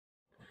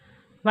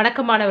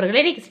வணக்கம் மாணவர்களே.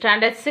 இன்னைக்கு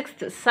standard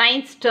 6th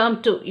science term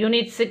 2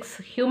 unit 6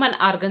 human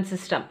organ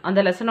system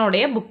அந்த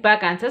லெசனோடைய புக்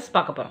பேக் ஆன்சர்ஸ்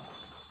பார்க்க போகிறோம்.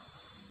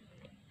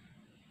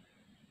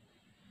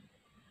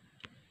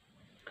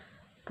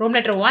 Room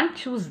letter 1,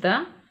 choose the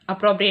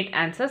appropriate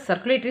answer.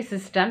 Circulatory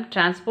system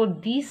transport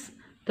these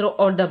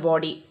throughout the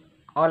body.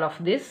 All of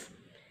this.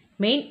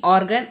 Main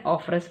organ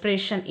of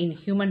respiration in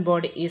human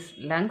body is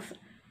lungs.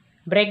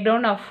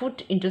 Breakdown of food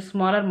into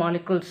smaller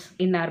molecules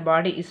in our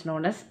body is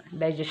known as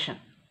digestion.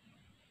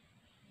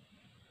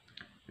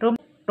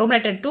 Room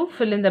letter 2,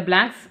 fill in the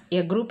blanks.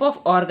 A group of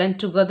organs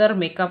together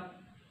make up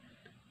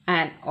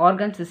an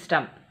organ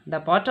system. The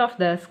part of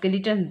the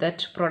skeleton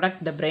that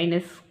protects the brain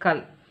is skull.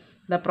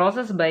 The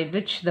process by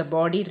which the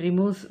body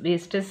removes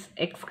waste is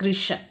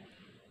excretion.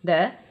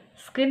 The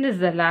skin is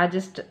the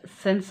largest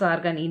sense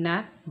organ in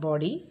our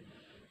body.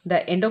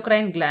 The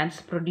endocrine glands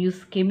produce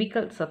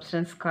chemical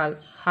substance called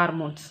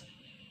hormones.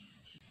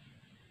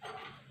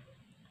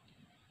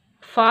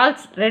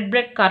 False red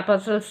blood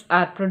corpuscles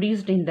are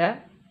produced in the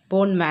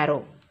bone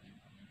marrow.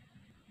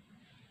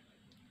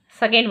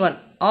 Second one,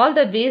 all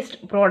the waste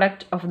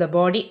products of the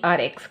body are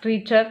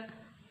excreted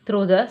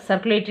through the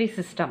circulatory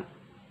system.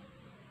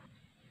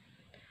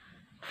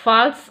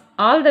 False,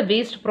 all the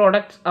waste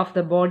products of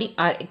the body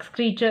are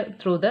excreted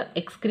through the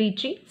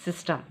excretory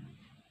system.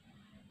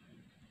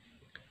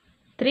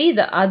 3.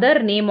 The other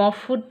name of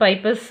food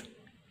pipe is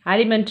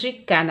alimentary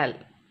canal.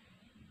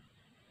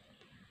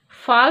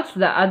 False,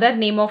 the other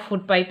name of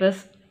food pipe is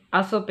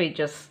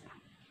esophagus.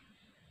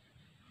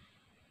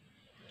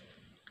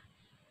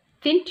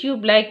 Thin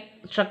tube-like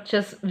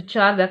structures which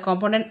are the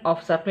component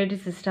of circulatory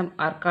system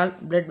are called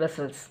blood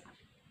vessels.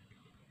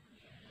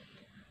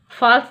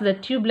 False, the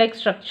tube-like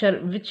structure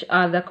which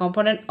are the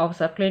component of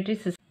circulatory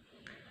system,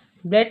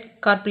 blood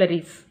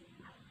capillaries.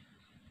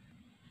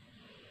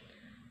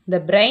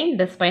 The brain,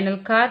 the spinal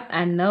cord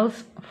and nerves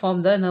form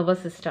the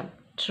nervous system.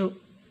 True.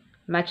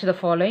 Match the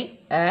following: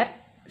 air,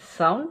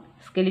 sound,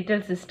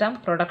 skeletal system,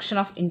 production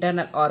of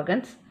internal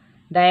organs,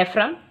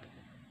 diaphragm,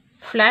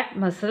 flat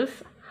muscles,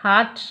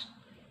 heart,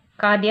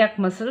 cardiac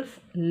muscles,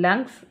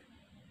 lungs,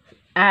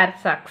 air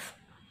sacs.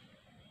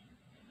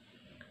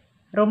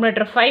 Room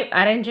letter 5,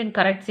 arrange in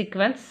correct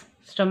sequence: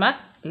 stomach,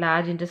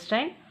 large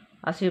intestine,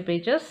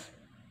 esophagus,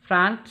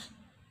 pharynx,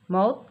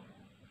 mouth,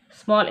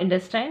 small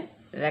intestine,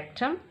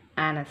 rectum,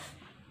 anus.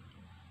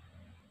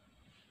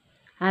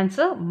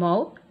 Answer: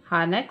 mouth,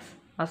 pharynx,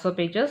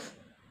 esophagus,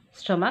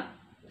 stomach,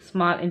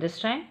 small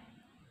intestine,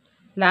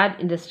 large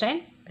intestine,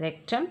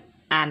 rectum,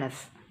 anus.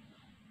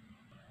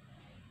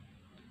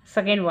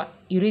 Second one,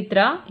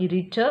 urethra,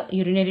 ureter,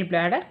 urinary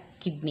bladder,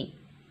 kidney.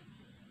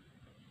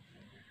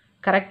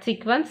 Correct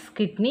sequence: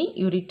 kidney,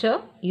 ureter,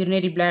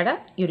 urinary bladder,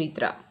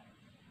 urethra.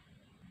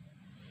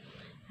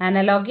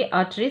 Analogy: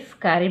 arteries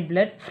carry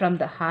blood from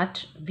the heart,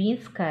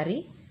 veins carry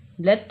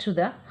blood to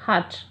the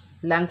heart,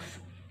 lungs,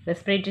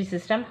 respiratory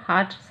system,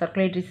 heart,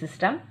 circulatory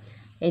system,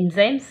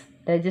 enzymes,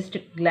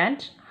 digestive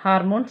gland,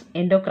 hormones,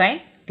 endocrine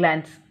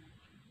glands.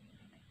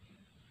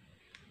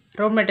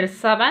 Room letter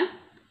 7,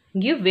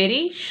 give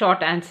very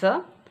short answer.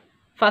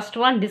 First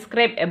one,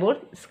 describe about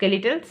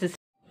skeletal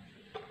system.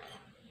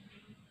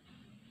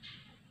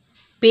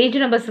 Page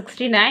number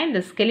 69,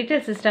 the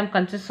skeletal system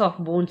consists of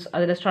bones.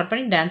 Adula start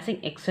panni dancing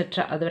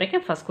etc. Adu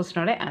varaikkum first question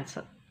oda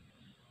answer.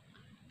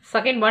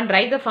 Second one,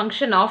 write the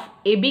function of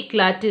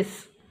epiglottis.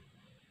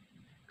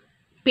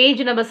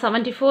 Page number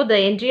 74, the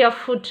entry of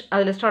foot.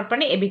 Adula start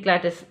panni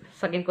epiglottis.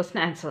 Second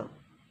question answer.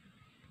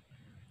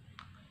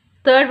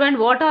 Third one,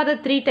 what are the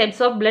 3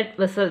 types of blood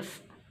vessels?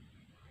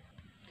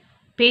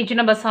 Page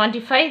number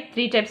 75,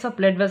 3 types of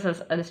blood vessels.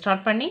 Adula start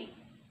panni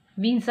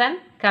veins and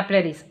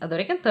capillaries. Adu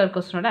varaikkum third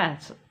question oda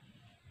answer.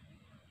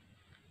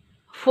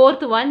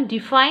 Fourth one,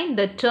 define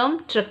the term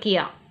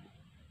trachea.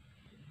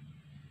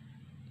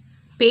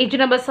 Page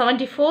number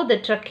 74, the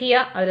trachea.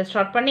 Adula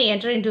start panni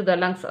enter into the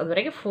lungs. Adu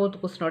varaikkum fourth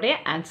question oda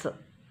answer.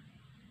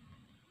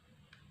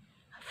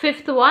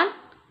 Fifth one,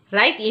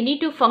 write any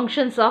 2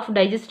 functions of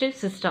digestive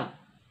system.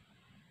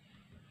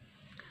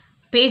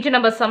 Page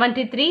number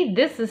 73,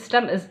 this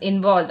system is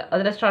involved.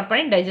 Adula start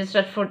panni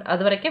digested food.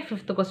 Adu varaikkum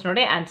fifth question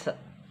oda answer.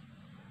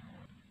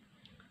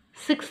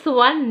 Sixth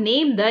one,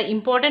 name the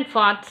important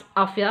parts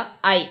of your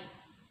eye.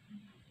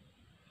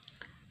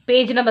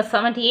 Page number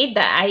 78,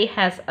 the eye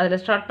has. Adula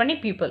start panni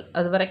pupil.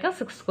 Adu varaikkum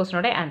sixth question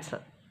oda answer.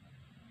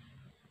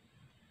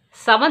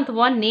 Seventh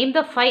one, name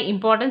the 5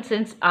 important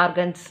sense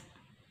organs.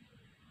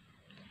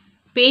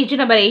 Page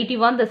number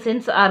 81, the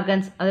sense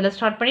organs. Adula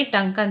start panni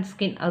tongue and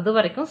skin. Adu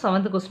varaikkum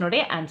seventh question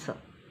oda answer.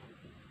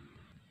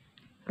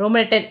 Room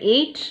letter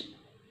 8,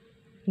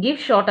 give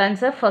short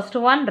answer. First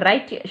one,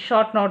 write a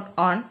short note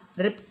on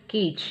rib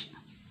cage.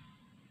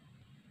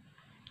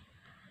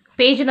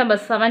 Page number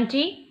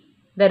 70,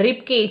 the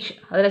rib cage.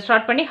 Adula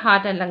start panni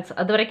heart and lungs.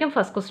 Adu varaikkum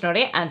first question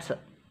oda answer.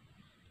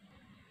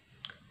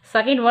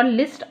 Second one,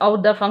 list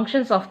out the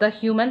functions of the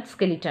human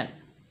skeleton.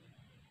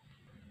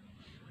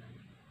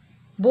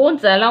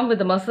 Bones along with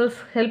the muscles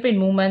help in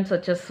movements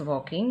such as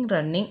walking,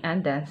 running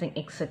and dancing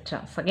etc.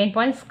 Second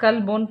point, skull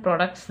bone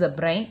protects the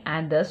brain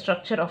and the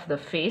structure of the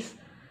face.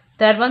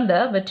 Third one,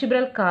 the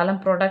vertebral column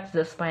protects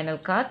the spinal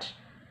cord.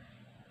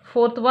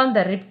 Fourth one,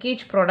 the rib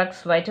cage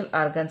protects vital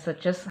organs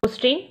such as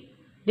posting.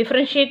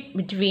 Differentiate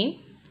between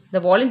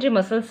the voluntary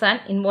muscles and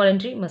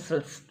involuntary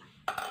muscles.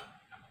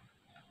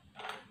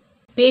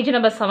 Page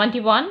number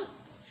 71,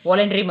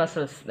 voluntary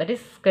muscles, that is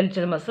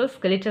skeletal muscles.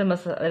 Skeletal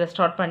muscles, let's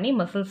start panni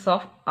muscles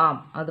of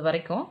arm. Adu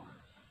varaikum.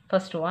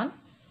 First one,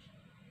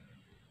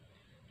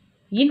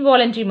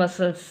 involuntary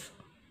muscles,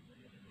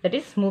 that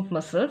is smooth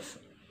muscles.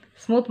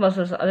 Smooth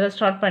muscles, let's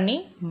start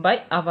panni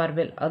by our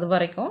will. Adu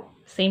varaikum.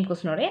 Same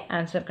question ode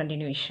answer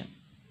continuation.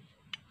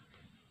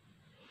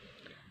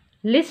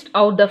 List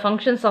out the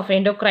functions of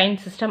endocrine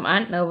system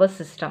and nervous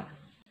system.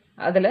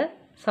 Adala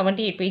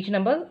 78, page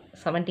number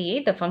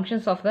 78, the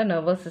functions of the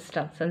nervous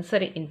system.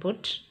 Sensory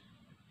input,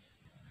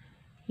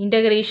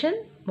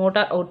 integration,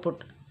 motor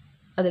output.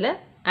 Adala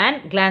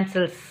and gland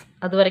cells.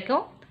 Adu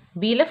varaikum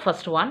B la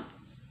first one.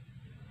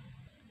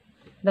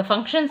 The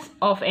functions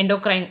of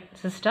endocrine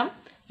system.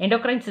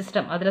 Endocrine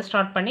system, adala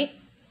start panni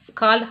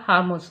called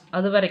hormones.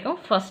 Adu varaikum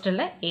first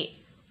la A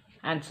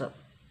answer.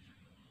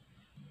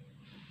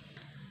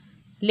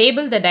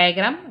 Label the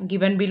diagram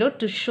given below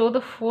to show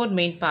the four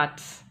main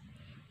parts.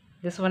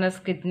 This one is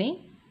kidney,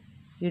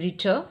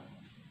 ureter,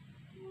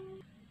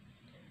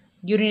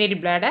 urinary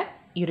bladder,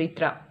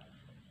 urethra.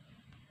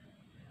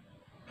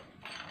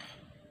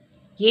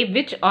 A.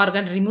 Which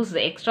organ removes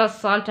the extra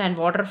salt and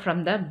water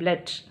from the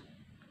blood?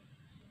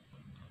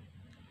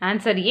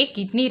 Answer A.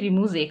 Kidney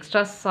removes the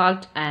extra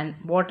salt and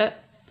water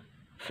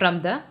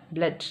from the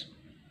blood.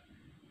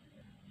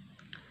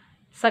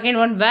 Second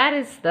one, where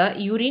is the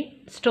urine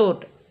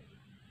stored?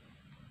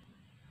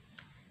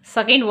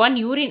 Second one,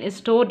 urine is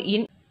stored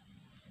in.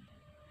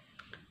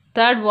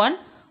 Third one,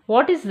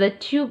 what is the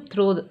tube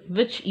through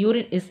which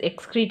urine is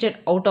excreted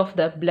out of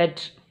the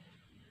blood?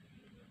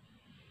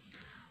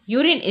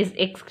 Urine is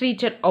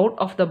excreted out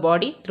of the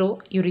body through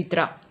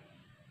urethra.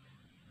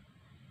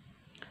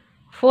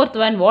 Fourth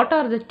one, what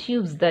are the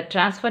tubes that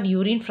transfer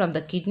urine from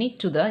the kidney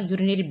to the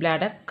urinary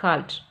bladder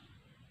called?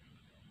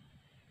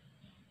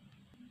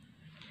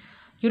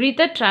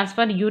 Urethra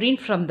transfer urine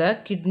from the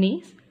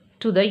kidneys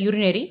to the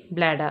urinary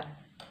bladder.